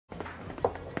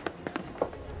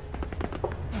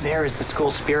There is the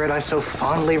school spirit I so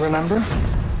fondly remember.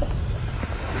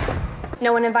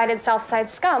 No one invited Southside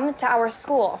scum to our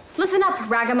school. Listen up,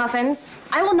 ragamuffins.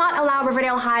 I will not allow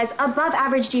Riverdale High's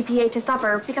above-average GPA to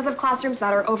suffer because of classrooms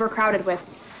that are overcrowded with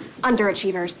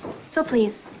underachievers. So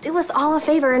please, do us all a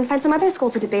favor and find some other school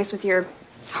to debase with your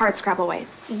hardscrabble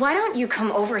ways. Why don't you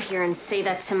come over here and say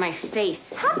that to my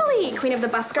face? Happily, Queen of the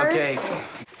Buskers. Okay.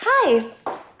 Hi,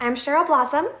 I'm Cheryl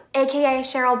Blossom, AKA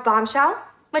Cheryl Bombshell,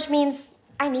 which means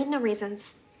I need no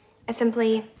reasons. I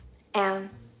simply am.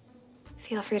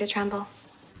 Feel free to tremble.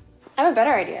 I have a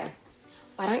better idea.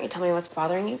 Why don't you tell me what's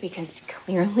bothering you? Because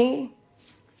clearly,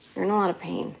 you're in a lot of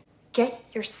pain. Get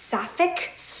your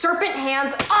sapphic serpent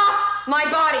hands off my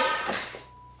body!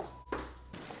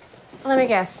 Let me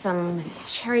guess, some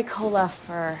cherry cola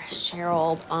for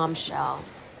Cheryl Bombshell.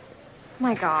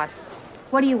 My God,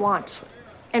 what do you want?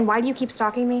 And why do you keep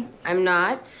stalking me? I'm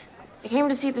not. I came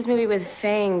to see this movie with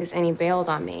Fangs and he bailed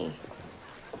on me.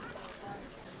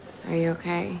 Are you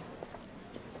okay?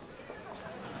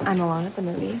 I'm alone at the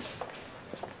movies.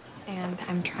 And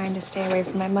I'm trying to stay away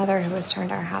from my mother, who has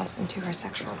turned our house into her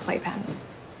sexual playpen.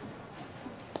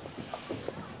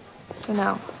 So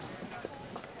no,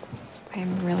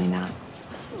 I'm really not.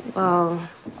 Well,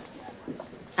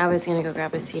 I was gonna go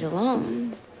grab a seat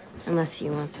alone, unless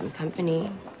you want some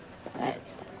company, but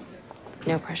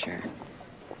no pressure.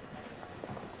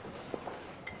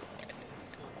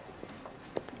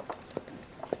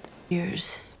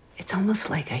 Years. It's almost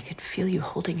like I could feel you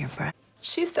holding your breath.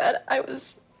 She said I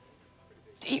was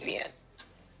deviant.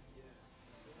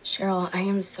 Cheryl, I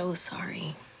am so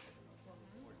sorry.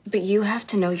 But you have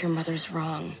to know your mother's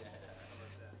wrong.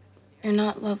 You're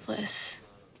not loveless.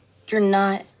 You're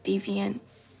not deviant,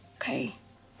 okay?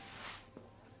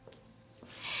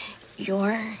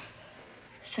 You're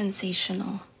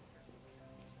sensational.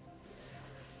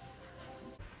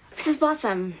 Mrs.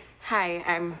 Blossom, hi,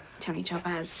 I'm Tony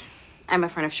Topaz. I'm a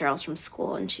friend of Cheryl's from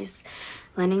school, and she's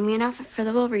lending me an outfit for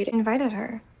the will reading. I invited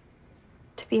her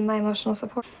to be my emotional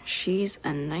support. She's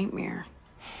a nightmare.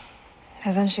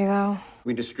 Isn't she, though?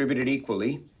 We distributed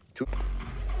equally to...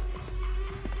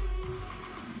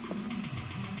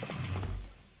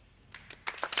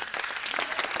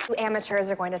 You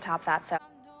amateurs are going to top that, so.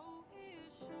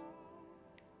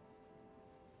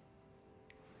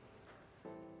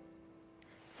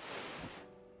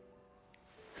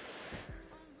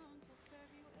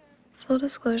 Full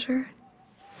disclosure.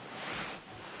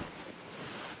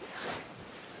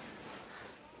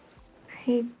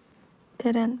 I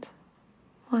didn't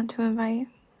want to invite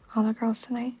all the girls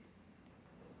tonight,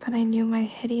 but I knew my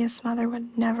hideous mother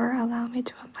would never allow me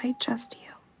to invite just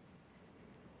you.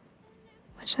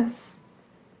 Which is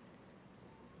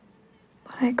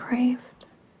what I craved.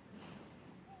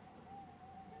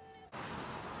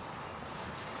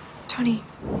 Tony,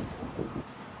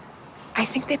 I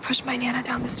think they pushed my Nana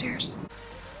down the stairs.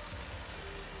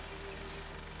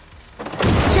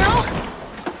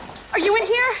 Cheryl? Are you in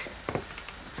here?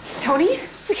 Tony?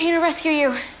 We came to rescue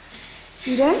you.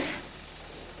 You did?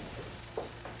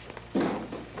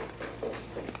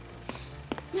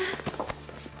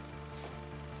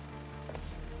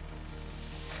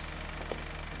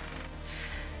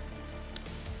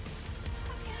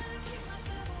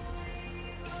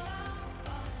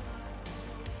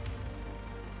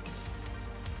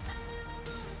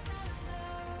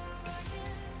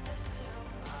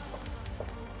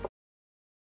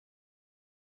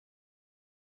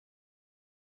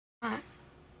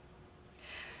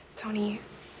 Tony,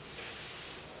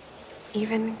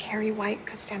 even Carrie White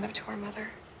could stand up to her mother.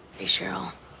 Hey,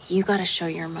 Cheryl, you gotta show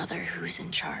your mother who's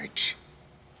in charge.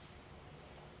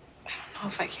 I don't know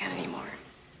if I can anymore.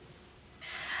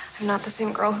 I'm not the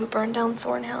same girl who burned down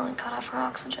Thornhill and cut off her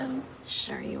oxygen.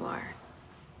 Sure you are.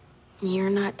 You're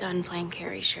not done playing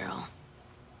Carrie, Cheryl.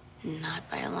 Not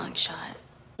by a long shot.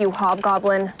 You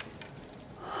hobgoblin.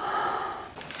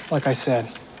 Like I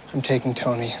said, I'm taking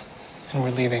Tony, and we're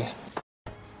leaving.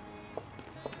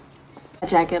 That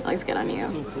jacket looks good on you.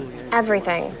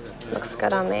 Everything looks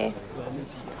good on me.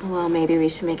 Well, maybe we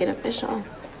should make it official.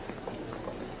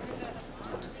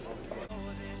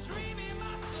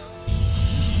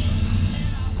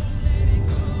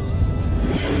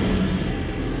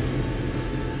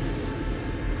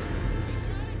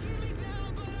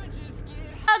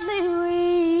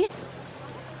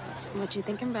 What you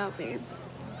thinking about, babe?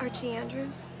 Archie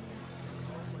Andrews.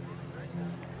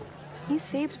 He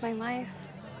saved my life.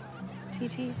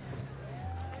 TT.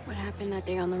 What happened that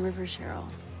day on the river, Cheryl?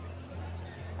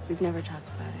 We've never talked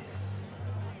about it.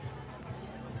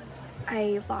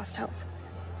 I lost hope.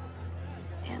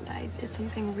 And I did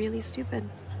something really stupid.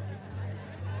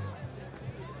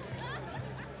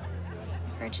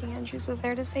 Archie Andrews was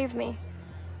there to save me.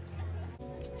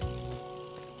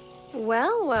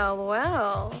 Well, well,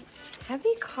 well.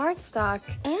 Heavy card stock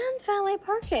and valet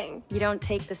parking. You don't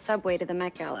take the subway to the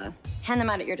Met Gala. Hand them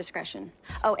out at your discretion.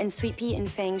 Oh, and Sweet Pea and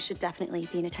Fang should definitely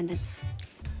be in attendance.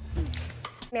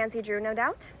 Nancy Drew, no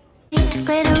doubt. It's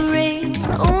glittery,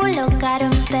 oh look at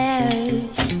him stare.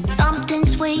 Something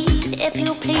sweet, if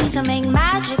you please, I make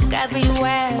magic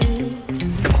everywhere.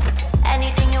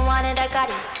 Anything you wanted, I got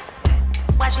it.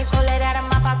 Watch me pull it out of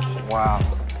my pocket. Wow.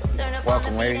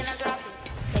 Welcome, ladies.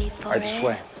 Right this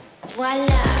way. Voila.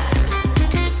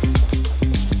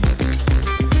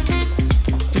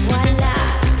 Voila.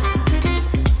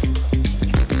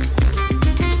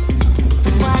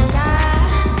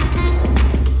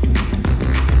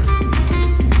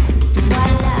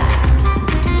 Voila.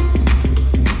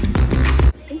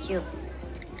 Thank you.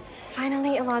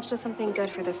 Finally, it lodged us something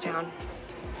good for this town.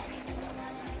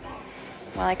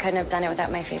 Well, I couldn't have done it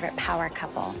without my favorite power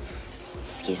couple.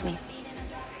 Excuse me.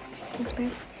 Thanks,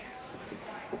 babe.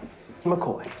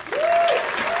 McCoy.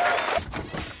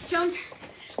 Jones,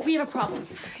 we have a problem.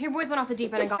 Your boys went off the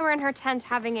deep end and got... We're in her tent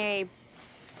having a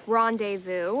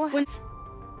rendezvous.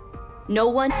 No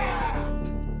one.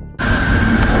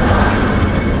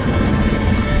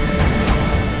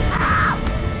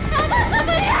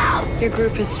 Your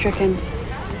group is stricken,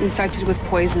 infected with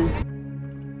poison.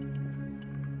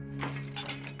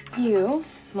 You,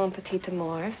 mon petit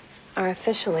amour, are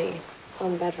officially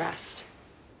on bed rest.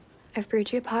 I've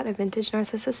brewed you a pot of vintage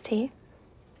narcissus tea,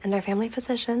 and our family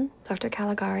physician, Dr.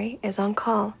 Caligari, is on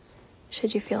call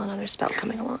should you feel another spell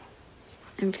coming along.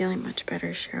 I'm feeling much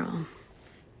better, Cheryl.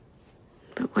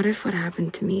 But what if what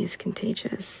happened to me is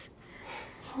contagious?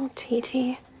 Oh,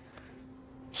 TT.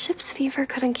 Ship's fever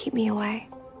couldn't keep me away.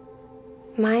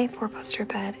 My four-poster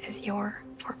bed is your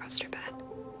four-poster bed.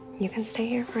 You can stay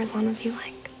here for as long as you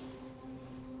like.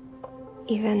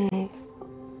 Even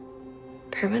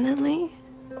permanently?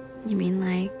 You mean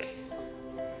like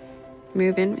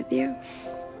move in with you?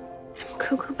 I'm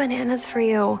cuckoo bananas for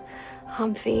you,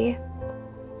 Humphrey.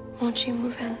 Won't you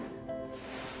move in?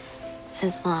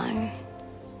 As long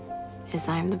as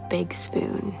I'm the big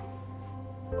spoon.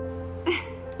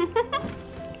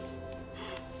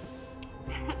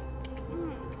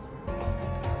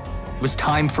 It was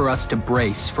time for us to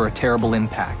brace for a terrible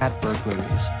impact. At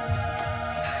burglaries.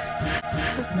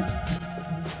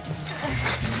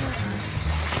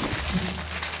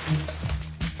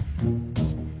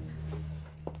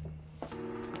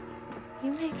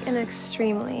 You make an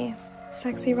extremely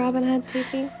sexy Robin Hood,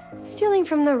 TT. Stealing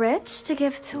from the rich to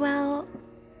give to, well,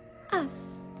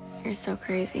 us. You're so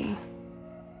crazy.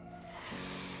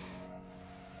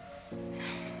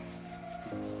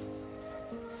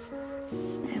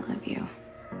 I love you.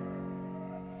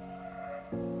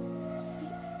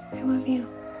 I love you.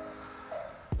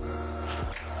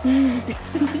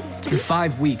 It's been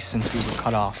 5 weeks since we were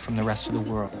cut off from the rest of the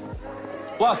world.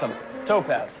 Blossom,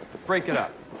 Topaz, break it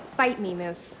up. Bite me,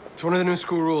 Moose. It's one of the new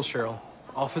school rules, Cheryl.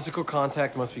 All physical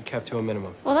contact must be kept to a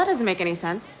minimum. Well, that doesn't make any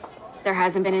sense. There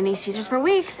hasn't been any seizures for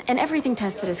weeks, and everything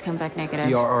tested has come back negative.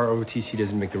 The RROTC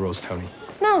doesn't make the rules, Tony.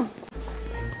 No.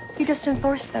 You just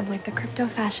enforce them like the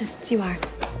crypto-fascists you are.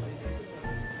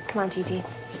 Come on, TT.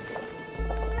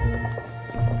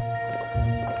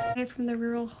 From the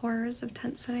rural horrors of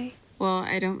Tent City. Well,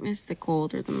 I don't miss the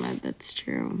cold or the mud, that's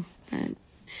true. But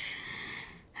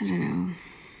I don't know.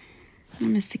 I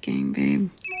miss the game, babe.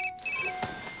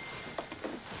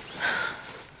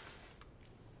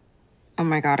 Oh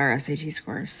my God, our SAT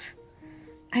scores.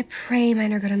 I pray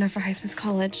mine are good enough for Highsmith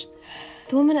College.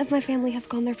 The women of my family have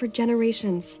gone there for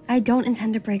generations. I don't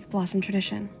intend to break Blossom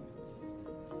tradition.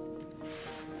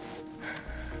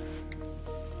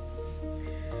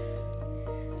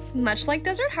 Much like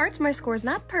Desert Hearts, my score's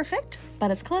not perfect, but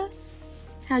it's close.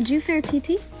 How'd you fare,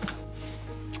 TT?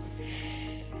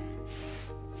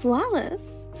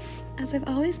 Flawless, as I've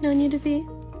always known you to be.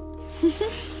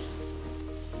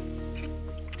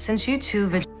 Since you two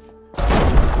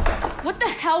What the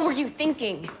hell were you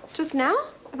thinking? Just now?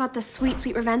 About the sweet,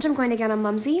 sweet revenge I'm going to get on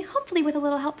Mumsy, hopefully with a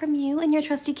little help from you and your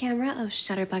trusty camera. Oh,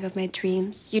 shutterbug of my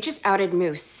dreams. You just outed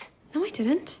Moose. No, I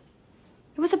didn't.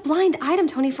 It was a blind item,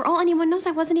 Tony. For all anyone knows,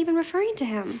 I wasn't even referring to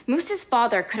him. Moose's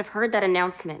father could have heard that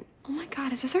announcement. Oh my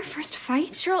God, is this our first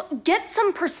fight? Cheryl, get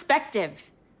some perspective.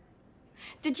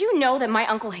 Did you know that my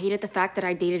uncle hated the fact that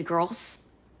I dated girls?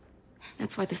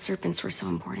 That's why the serpents were so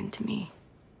important to me.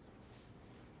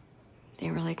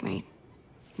 They were like my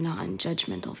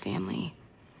non-judgmental family.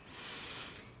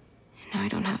 And now I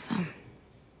don't have them.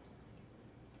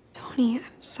 Tony, I'm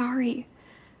sorry.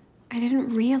 I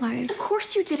didn't realize. Of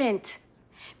course you didn't.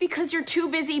 Because you're too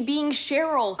busy being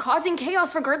Cheryl, causing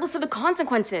chaos regardless of the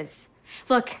consequences.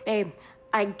 Look, babe,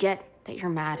 I get that you're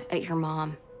mad at your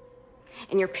mom.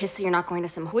 And you're pissed that you're not going to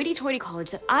some hoity-toity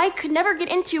college that I could never get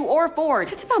into or afford.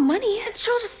 If it's about money, then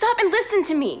Cheryl, just stop and listen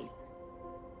to me.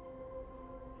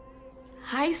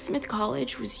 Highsmith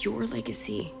College was your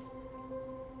legacy.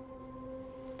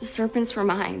 The serpents were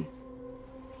mine.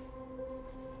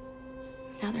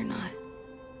 Now they're not.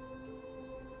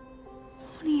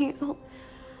 Honey,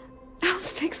 I'll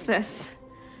fix this.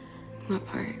 What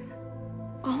part?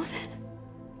 All of it.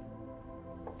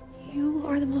 You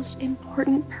are the most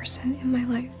important person in my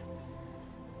life.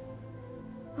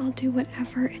 I'll do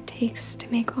whatever it takes to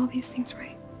make all these things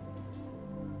right.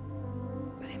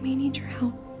 But I may need your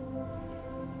help.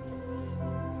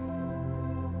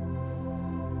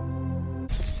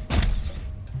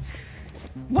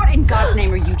 What in God's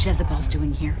name are you Jezebels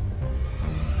doing here?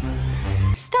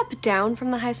 Step down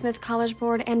from the Highsmith College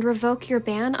Board and revoke your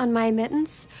ban on my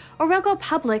admittance, or we'll go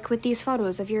public with these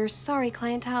photos of your sorry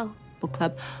clientele. Book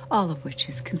club, all of which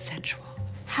is consensual.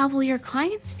 How will your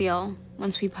clients feel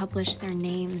once we publish their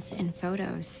names and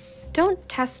photos? Don't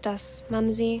test us,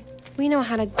 Mumsy. We know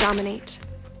how to dominate,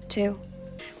 too.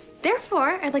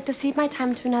 Therefore, I'd like to cede my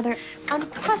time to another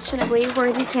unquestionably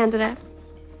worthy candidate.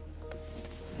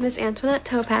 Miss Antoinette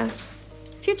Topaz,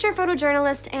 future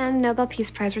photojournalist and Nobel Peace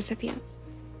Prize recipient.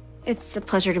 It's a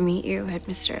pleasure to meet you,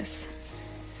 headmistress.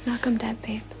 Knock 'em dead,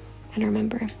 babe. And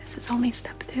remember, this is only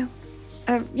step 2.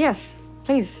 Yes,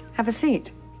 please, have a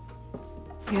seat.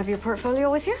 You have your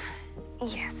portfolio with you?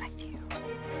 Yes, I do.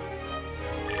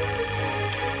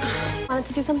 Wanted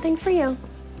to do something for you.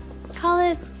 Call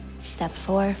it step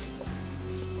 4.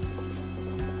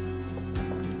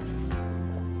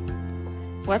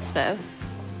 What's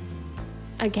this?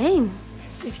 A game,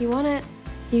 if you want it.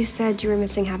 You said you were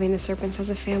missing having the Serpents as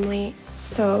a family,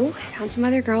 so I found some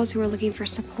other girls who were looking for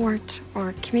support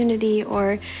or community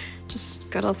or just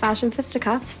good old-fashioned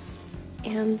fisticuffs.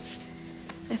 And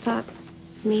I thought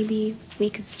maybe we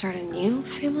could start a new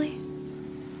family.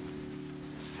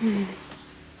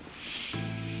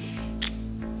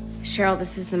 Cheryl,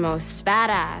 this is the most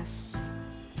badass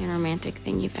and romantic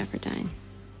thing you've ever done.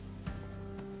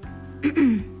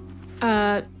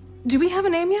 Do we have a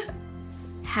name yet?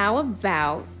 How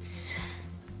about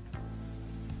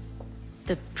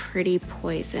the Pretty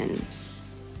Poisons?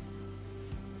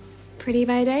 Pretty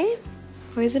by day,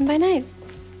 poison by night.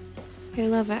 I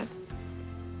love it.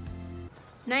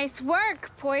 Nice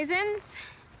work, Poisons.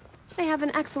 They have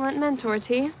an excellent mentor,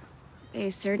 T.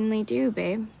 They certainly do,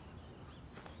 babe.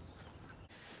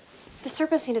 The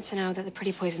Serpents needed to know that the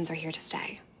Pretty Poisons are here to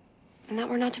stay, and that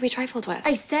we're not to be trifled with.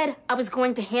 I said I was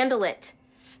going to handle it.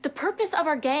 The purpose of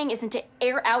our gang isn't to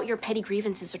air out your petty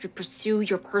grievances or to pursue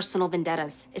your personal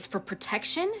vendettas. It's for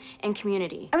protection and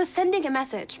community. I was sending a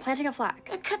message, planting a flag.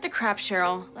 Cut the crap,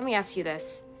 Cheryl. Let me ask you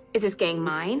this. Is this gang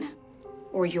mine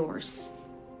or yours?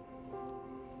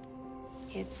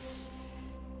 It's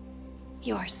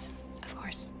yours, of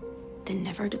course. Then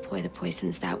never deploy the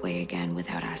Poisons that way again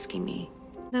without asking me.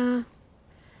 Nah, I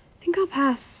think I'll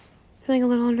pass. Feeling a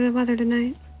little under the weather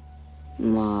tonight.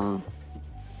 Well,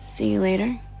 see you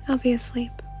later. I'll be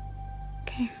asleep.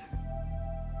 Okay.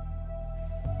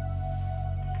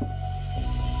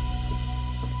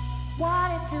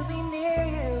 Wanted to be near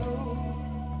you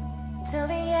till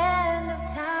the end of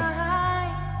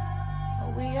time.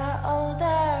 We are older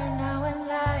now and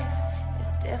life is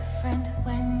different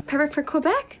when... Perfect for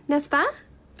Quebec, n'est-ce pas?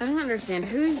 I don't understand.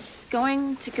 Who's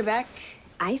going to Quebec?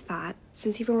 I thought,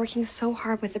 since you've been working so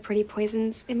hard with the Pretty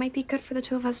Poisons, it might be good for the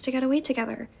two of us to get away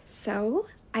together. So,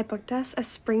 I booked us a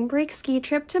spring break ski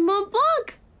trip to Mont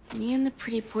Blanc. Me and the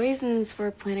Pretty Poisons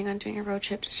were planning on doing a road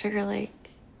trip to Sugar Lake.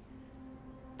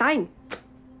 Fine.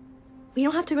 We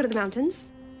don't have to go to the mountains.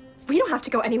 We don't have to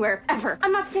go anywhere, ever.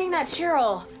 I'm not saying that,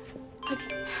 Cheryl.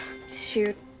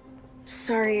 Shoot.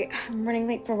 Sorry, I'm running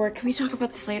late for work. Can we talk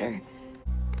about this later?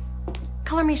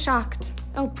 Color me shocked.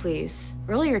 Oh, please.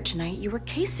 Earlier tonight, you were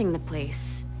casing the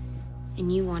place.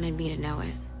 And you wanted me to know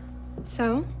it.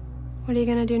 So, what are you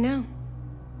gonna do now?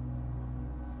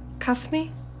 Cuff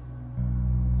me?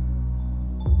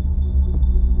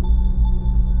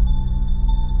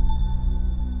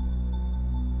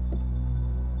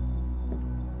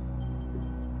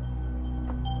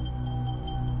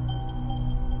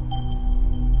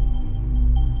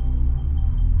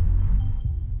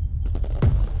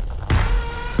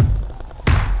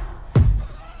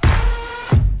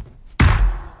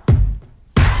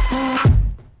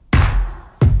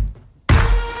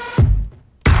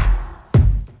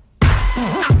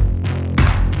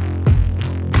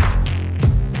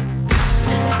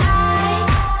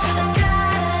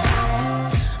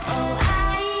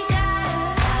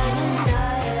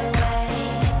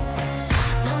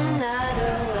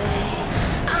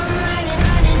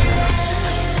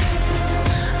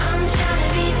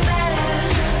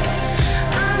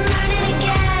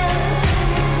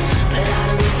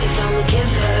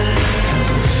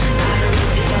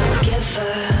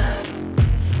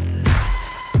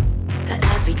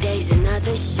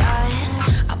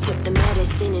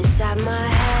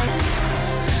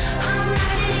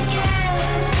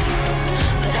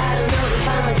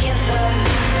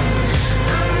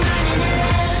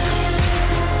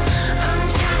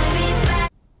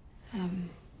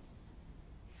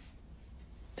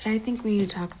 I think we need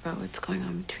to talk about what's going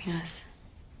on between us.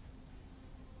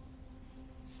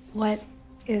 What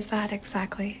is that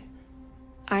exactly?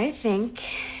 I think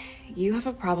you have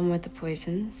a problem with the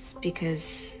poisons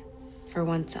because, for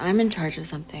once, I'm in charge of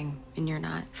something and you're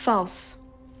not. False.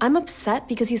 I'm upset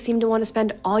because you seem to want to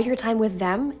spend all your time with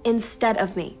them instead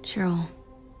of me. Cheryl,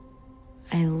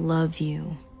 I love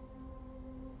you.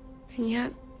 And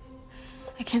yet,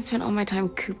 I can't spend all my time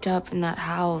cooped up in that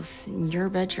house, in your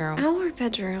bedroom. Our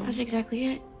bedroom. That's exactly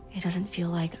it. It doesn't feel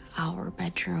like our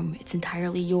bedroom. It's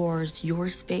entirely yours, your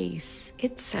space.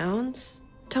 It sounds,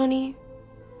 Tony,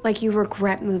 like you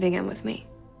regret moving in with me.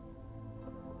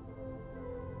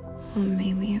 Well,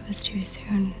 maybe it was too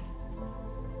soon.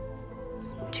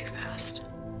 Too fast.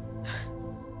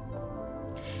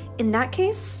 In that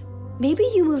case, maybe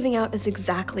you moving out is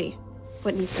exactly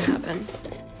what needs to happen.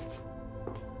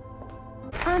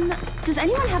 Does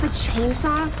anyone have a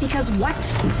chainsaw? Because what?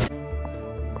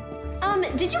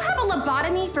 Did you have a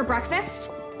lobotomy for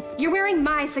breakfast? You're wearing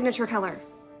my signature color.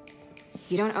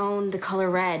 You don't own the color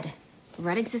red.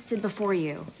 Red existed before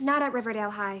you. Not at Riverdale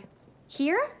High.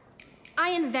 Here,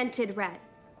 I invented red.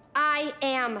 I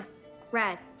am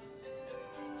red.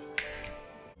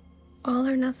 All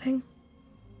or nothing.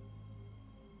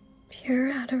 Pure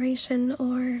adoration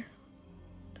or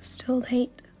distilled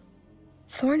hate.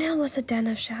 Thornhill was a den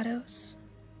of shadows.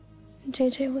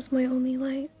 JJ was my only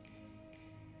light.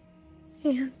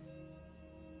 And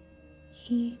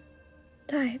he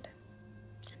died.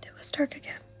 And it was dark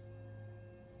again.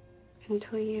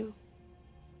 Until you.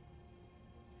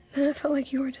 And then it felt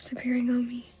like you were disappearing on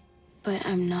me. But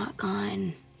I'm not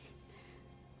gone.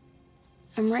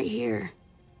 I'm right here.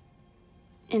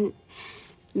 And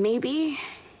maybe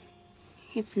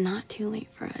it's not too late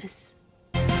for us.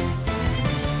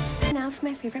 Now for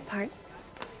my favorite part.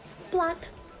 Blot.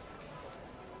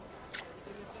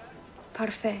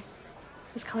 Parfait.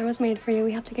 This color was made for you.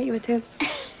 We have to get you it too.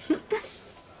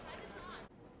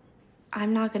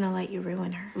 I'm not gonna let you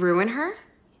ruin her. Ruin her?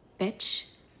 Bitch,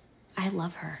 I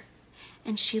love her.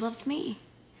 And she loves me.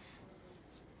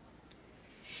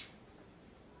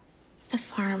 The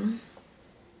farm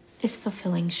is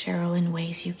fulfilling Cheryl in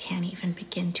ways you can't even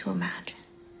begin to imagine.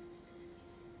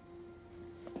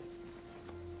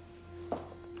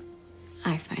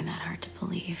 I find that hard to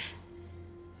believe.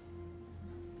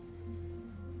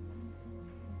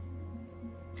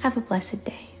 Have a blessed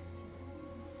day.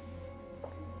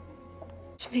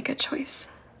 To make a choice.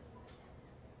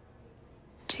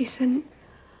 Jason,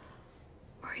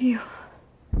 or you.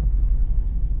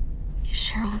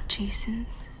 Cheryl,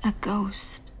 Jason's a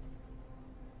ghost.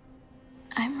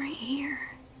 I'm right here.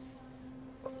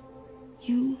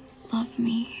 You love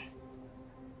me.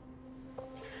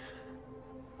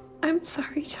 I'm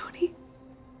sorry, Tony.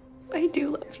 I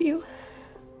do love you.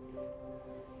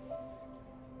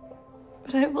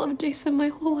 But I've loved Jason my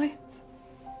whole life.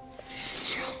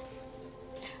 Cheryl,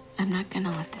 I'm not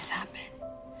gonna let this happen.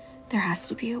 There has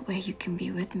to be a way you can be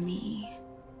with me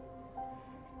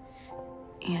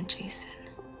and Jason.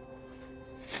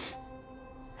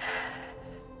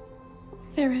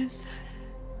 There is.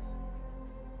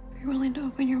 If you're willing to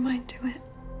open your mind to it.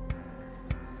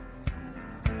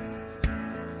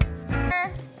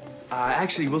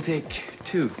 Actually, we'll take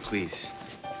 2, please.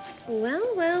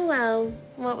 Well, well, well.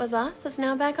 What was off is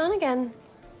now back on again.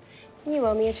 You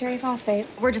owe me a cherry phosphate.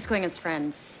 We're just going as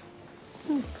friends.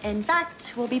 In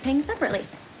fact, we'll be paying separately.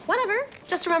 Whatever.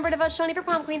 Just remember to vote Shoni for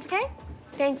prom queens, okay?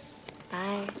 Thanks.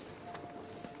 Bye.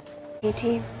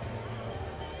 AT.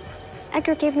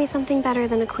 Edgar gave me something better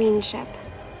than a queenship.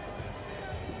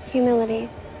 Humility.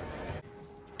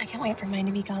 I can't wait for mine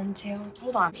to be gone, too.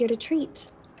 Hold on. It's here to treat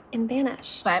and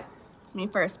banish. But me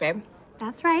first, babe.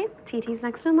 That's right. TT's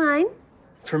next in line.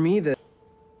 For me,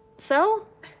 So,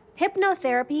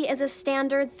 hypnotherapy is a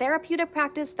standard therapeutic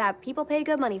practice that people pay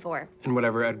good money for. and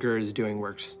whatever Edgar is doing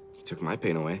works. He took my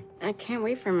pain away. I can't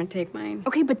wait for him to take mine.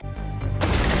 Okay, but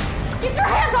get your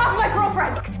hands off my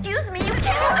girlfriend! Excuse me, you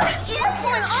can't. What's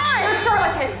going on? You're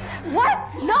charlatans. What?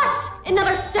 Not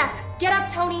another step. Get up,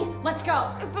 Tony. Let's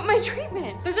go. But my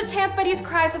treatment. There's a chance Betty's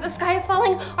cries that the sky is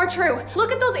falling are true.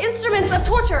 Look at those instruments of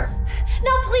torture.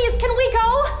 Now, please, can we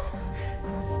go?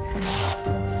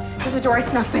 There's a door I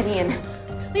snuck Betty in.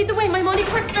 Lead the way, my Monte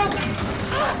Cristo.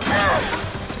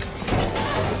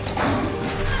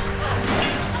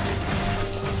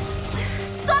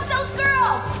 Stop those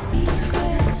girls!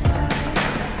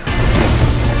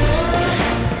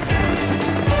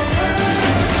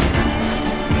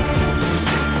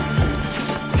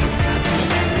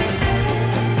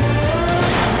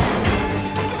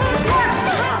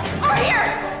 Are here!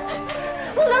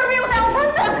 We'll never be able to outrun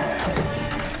them!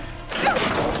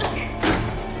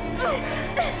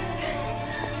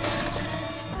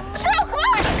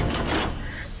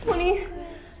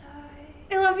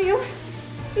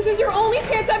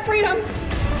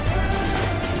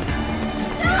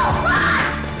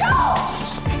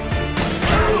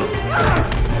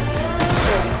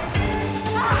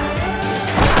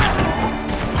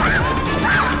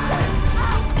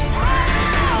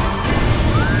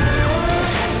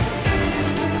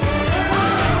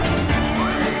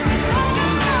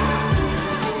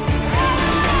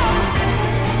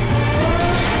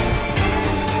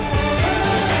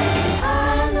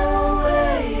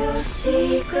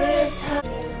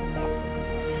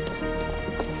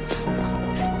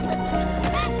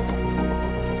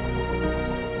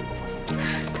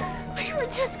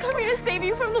 coming to save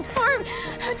you from the farm.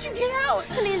 How'd you get out?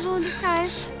 An angel in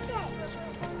disguise.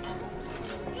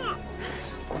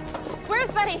 Where's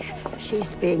Betty?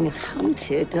 She's being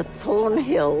hunted at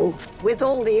Thornhill with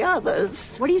all the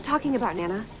others. What are you talking about,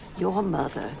 Nana? Your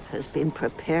mother has been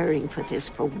preparing for this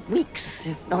for weeks,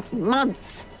 if not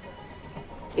months.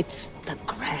 It's the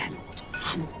grand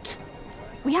hunt.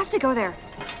 We have to go there.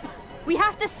 We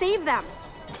have to save them.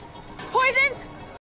 Poisoned?